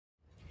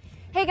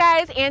Hey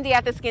guys, Andy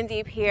at The Skin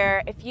Deep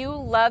here. If you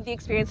love the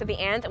experience of the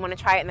and want to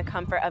try it in the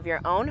comfort of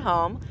your own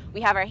home,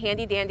 we have our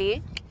handy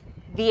dandy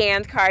The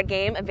And card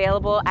game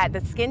available at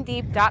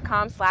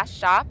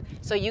theskindeep.com/shop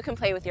so you can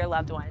play with your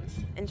loved ones.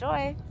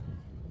 Enjoy.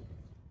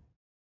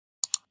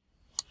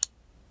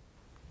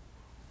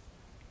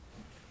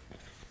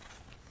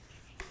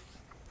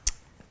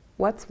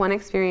 What's one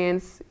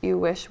experience you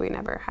wish we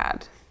never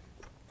had?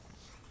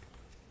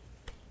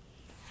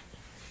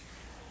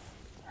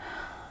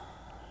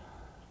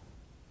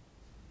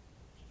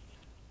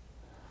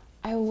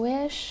 I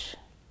wish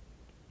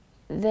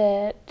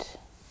that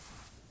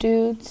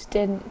dudes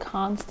didn't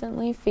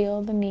constantly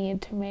feel the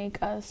need to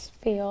make us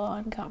feel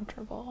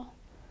uncomfortable.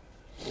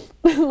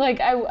 Like,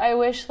 I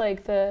wish,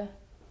 like, I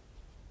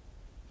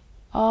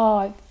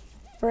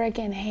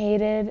freaking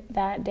hated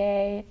that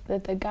day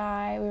that the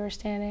guy, we were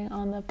standing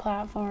on the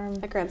platform.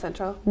 At Grand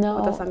Central? No.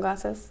 With the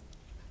sunglasses?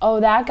 Oh,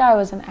 that guy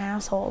was an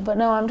asshole. But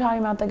no, I'm talking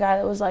about the guy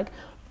that was like,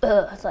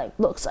 ugh, it's like,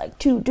 looks like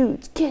two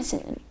dudes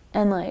kissing.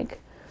 And, like,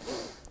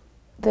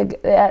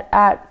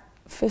 at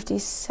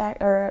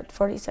 52nd or at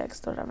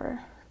 46th,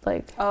 whatever.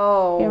 Like,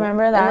 oh, you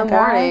remember that in the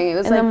guy? Morning. It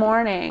was in like the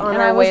morning. On and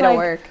our I was way like, to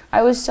work.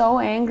 I was so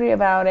angry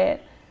about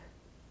it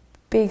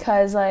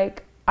because,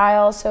 like, I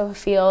also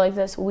feel like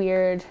this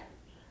weird,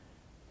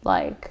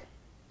 like,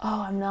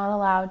 oh, I'm not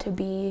allowed to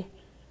be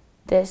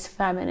this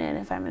feminine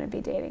if I'm going to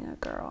be dating a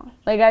girl.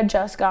 Like, I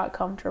just got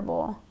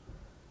comfortable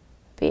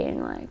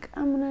being like,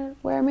 I'm going to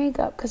wear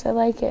makeup because I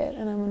like it,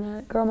 and I'm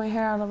going to grow my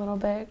hair out a little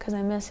bit because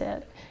I miss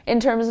it. In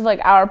terms of,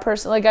 like, our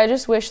person, like, I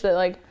just wish that,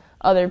 like,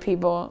 other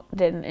people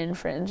didn't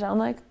infringe on,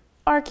 like,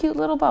 our cute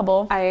little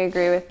bubble. I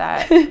agree with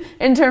that.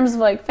 In terms of,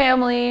 like,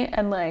 family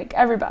and, like,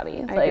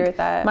 everybody. I agree with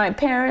that. My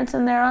parents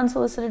and their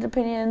unsolicited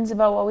opinions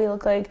about what we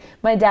look like.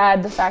 My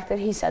dad, the fact that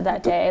he said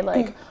that day,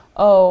 like,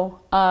 oh,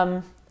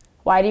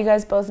 why do you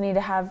guys both need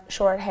to have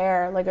short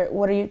hair? Like,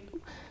 what are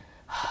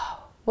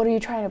you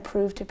trying to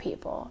prove to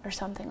people, or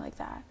something like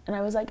that? And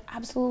I was like,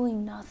 absolutely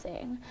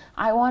nothing.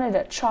 I wanted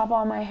to chop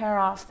all my hair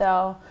off,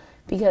 though,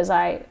 because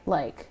I,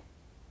 like,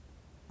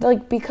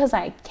 because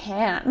I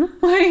can.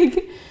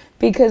 Like,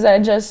 because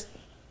it's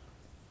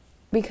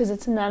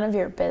none of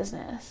your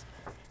business.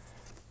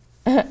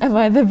 Am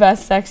I the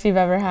best sex you've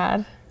ever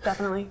had?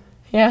 Definitely.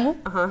 Yeah?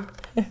 Uh-huh.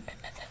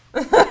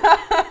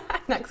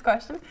 Next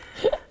question.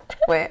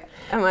 Wait,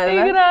 am I the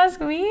Are you best? gonna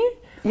ask me?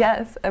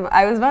 Yes.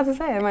 I was about to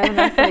say, am I the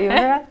best that you've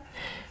ever had?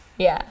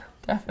 Yeah,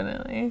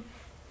 definitely.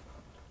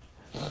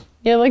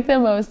 You're, like, the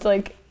most,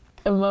 like,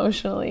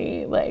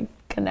 emotionally, like,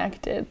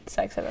 connected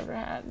sex I've ever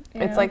had.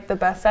 It's like the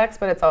best sex,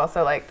 but it's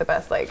also like the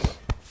best, like...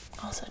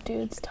 Also,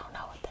 dudes don't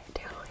know what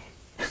they're doing.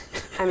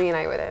 I mean,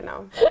 I wouldn't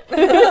know.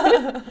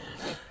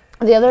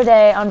 The other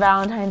day on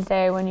Valentine's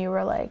Day when you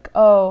were like,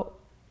 oh,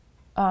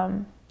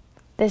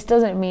 this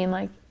doesn't mean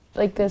like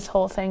this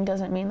whole thing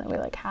doesn't mean that we,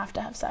 like, have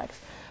to have sex.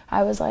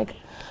 I was like,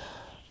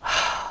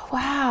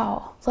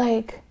 wow,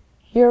 like,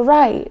 you're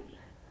right.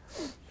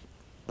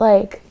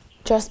 Like,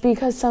 just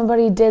because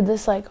somebody did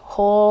this, like,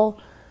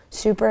 whole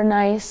super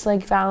nice,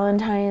 like,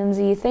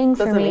 Valentine's-y thing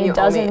for me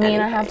doesn't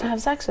mean I have to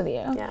have sex with you.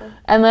 Yeah.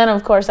 And then,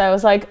 of course, I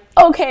was like,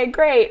 okay,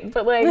 great,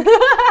 but, like...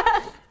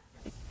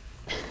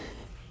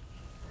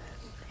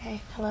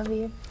 Hey, I love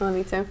you. I love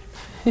you too.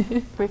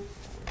 Did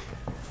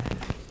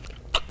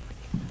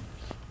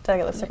I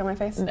get lipstick on my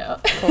face? No.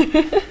 Cool.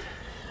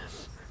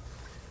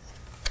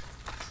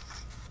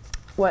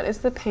 What is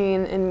the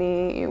pain in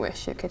me you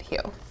wish you could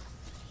heal?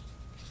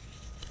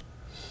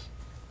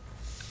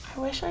 I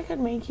wish I could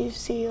make you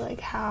see,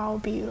 like, how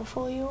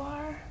beautiful you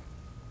are.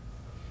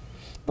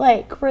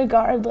 Like,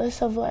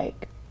 regardless of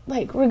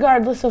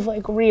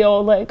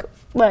real, like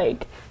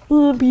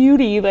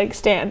beauty, like,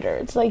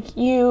 standards. Like,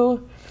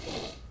 you,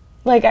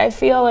 like, I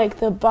feel like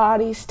the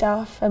body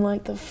stuff and,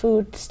 like, the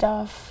food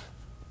stuff,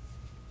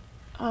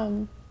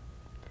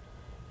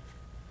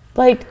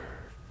 like,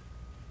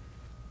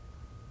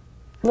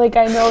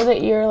 I know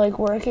that you're, like,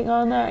 working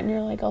on that and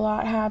you're, like, a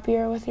lot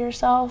happier with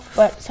yourself,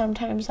 but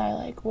sometimes I,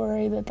 like,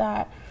 worry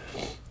that,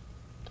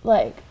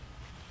 like,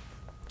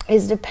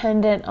 is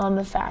dependent on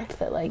the fact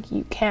that, like,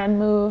 you can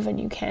move and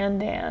you can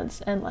dance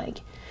and,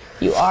 like,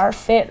 you are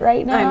fit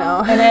right now. I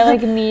know. And I,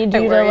 like, need you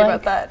I worry to,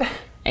 like, about that.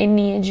 I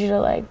need you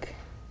to, like,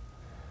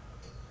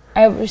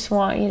 I just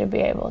want you to be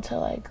able to,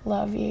 like,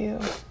 love you.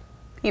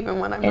 Even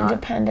when I'm not.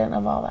 Independent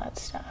of all that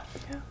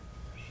stuff. Yeah.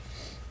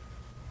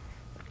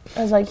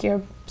 I was like,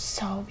 you're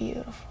so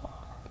beautiful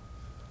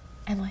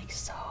and, like,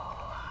 so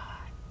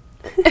hot.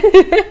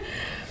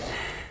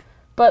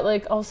 But,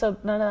 like, also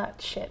none of that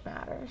shit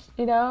matters,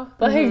 you know?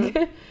 Like,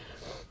 Well,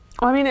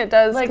 I mean, it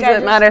does, Like,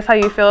 because it matters how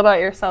you feel about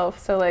yourself.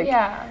 So, like,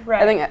 yeah,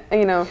 right. I think,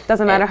 you know, it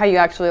doesn't matter how you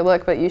actually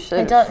look, but you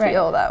should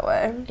feel that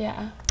way.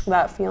 Yeah.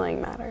 That feeling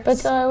matters. But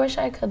so I wish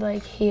I could,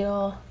 like,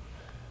 heal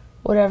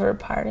whatever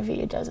part of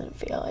you doesn't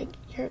feel like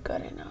you're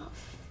good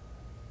enough.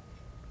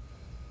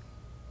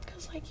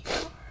 Because, like, you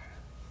are.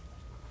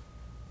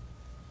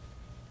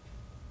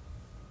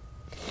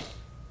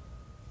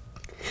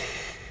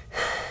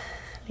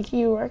 Like,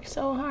 you work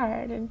so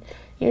hard and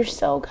you're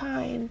so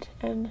kind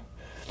and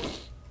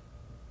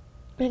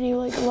and you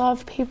like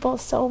love people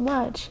so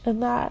much,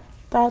 and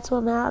that's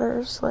what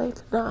matters, like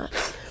not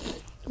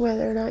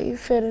whether or not you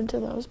fit into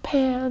those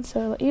pants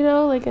or, you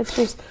know, like it's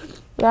just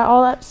that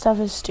all that stuff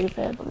is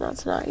stupid and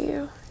that's not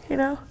you, you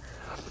know.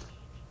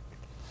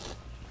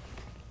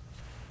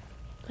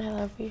 I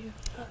love you.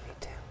 I love you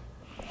too.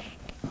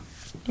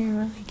 You're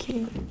really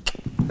cute.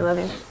 I love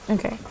you.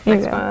 Okay.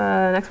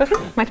 Next question?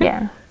 My turn?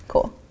 Yeah.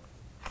 Cool.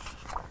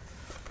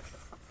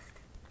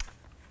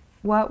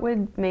 What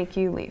would make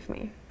you leave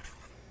me?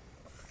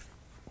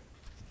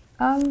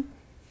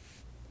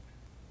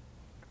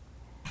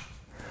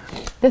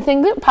 The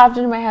thing that popped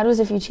into my head was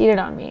if you cheated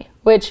on me,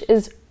 which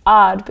is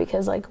odd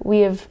because like we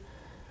have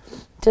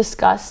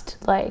discussed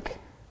like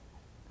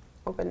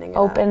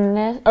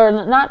openness or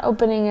not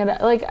opening it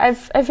up. Like I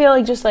feel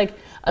like just like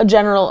a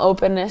general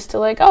openness to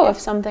like, oh, if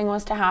something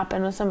was to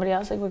happen with somebody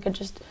else, like we could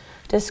just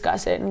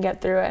discuss it and get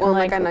through it. Well, and,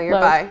 like I know you're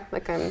bi.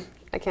 Like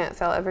I can't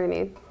sell every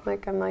need.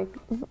 Like I'm like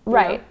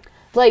right. Know.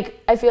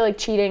 Like I feel like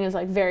cheating is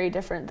like very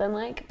different than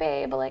like,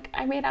 babe, like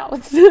I made out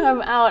with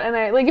I'm out, and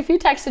I like if you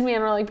texted me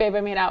and were like, babe,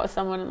 I made out with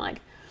someone and like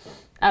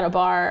at a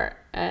bar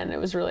and it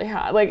was really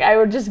hot, like I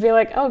would just be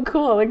like, oh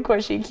cool, like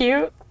was she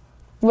cute?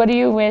 What do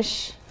you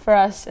wish for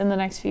us in the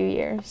next few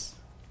years?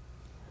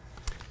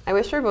 I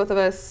wish for both of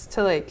us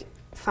to like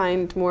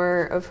find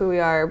more of who we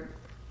are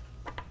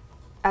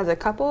as a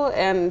couple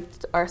and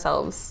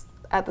ourselves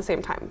at the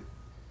same time,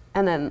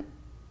 and then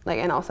like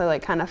and also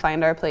like kind of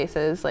find our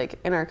places like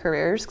in our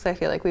careers, because I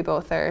feel like we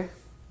both are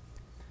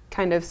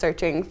kind of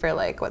searching for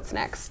like what's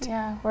next.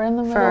 Yeah, we're in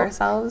the middle for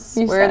ourselves.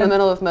 We're in the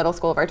middle of middle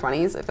school of our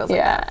 20s. It feels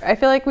like that. I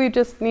feel like we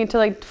just need to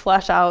like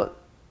flesh out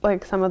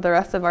like some of the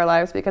rest of our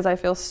lives, because I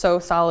feel so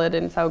solid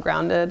and so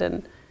grounded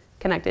and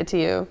connected to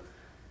you.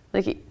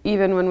 Like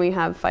even when we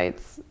have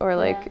fights or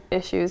like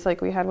issues,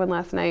 like we had one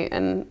last night,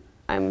 and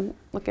I'm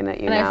looking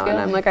at you now and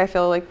I'm like, I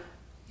feel like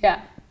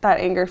that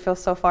anger feels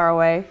so far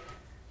away,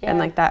 and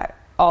like that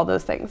all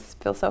those things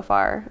feel so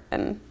far,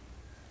 and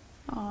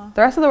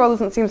the rest of the world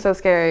doesn't seem so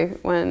scary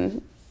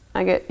when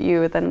I get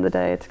you at the end of the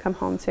day to come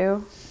home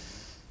to.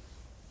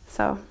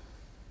 So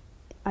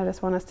I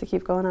just want us to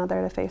keep going out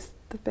there to face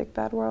the big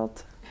bad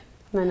world.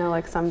 And I know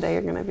like someday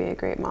you're gonna be a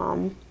great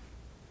mom,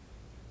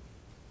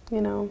 you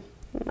know,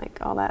 and like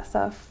all that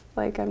stuff.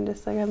 Like I'm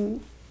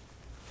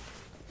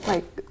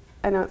like,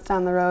 I know it's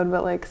down the road,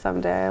 but like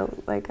someday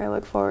I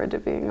look forward to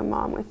being a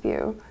mom with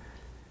you.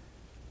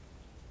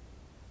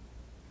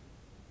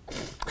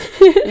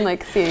 And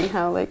like seeing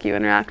how like you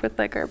interact with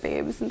like our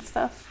babes and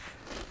stuff.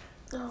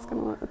 It's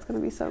gonna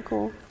be so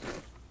cool.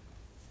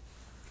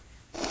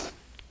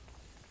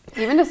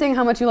 Even just seeing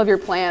how much you love your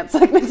plants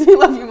like makes me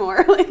love you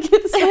more. Like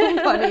it's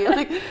so funny.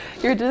 Like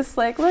you're just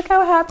like, look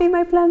how happy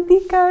my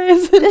plantica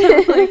is. And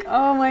I'm like,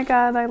 oh my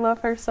god, I love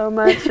her so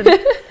much. And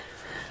it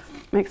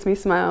makes me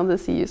smile to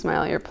see you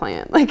smile at your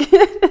plant. Like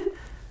yeah.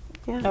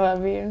 I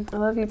love you. I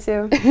love you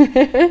too.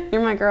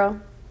 You're my girl.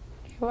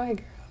 You're my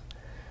girl.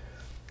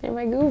 You're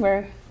my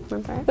goober.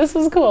 Okay. This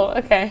was cool.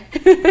 Okay.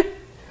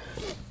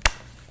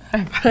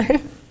 High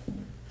five.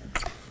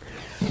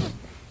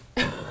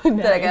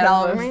 Did I get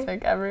all of me?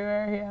 Lipstick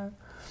everywhere,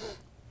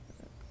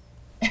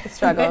 yeah. The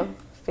struggle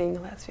of being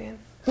a lesbian.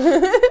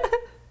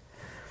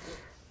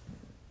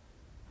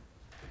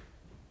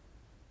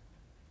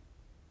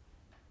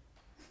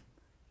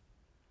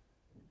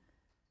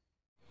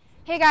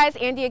 Hey guys,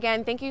 Andy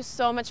again. Thank you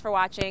so much for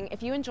watching.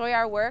 If you enjoy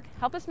our work,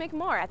 help us make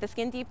more at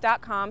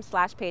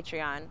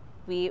theskindeep.com/Patreon.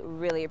 We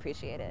really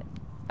appreciate it.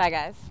 Bye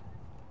guys.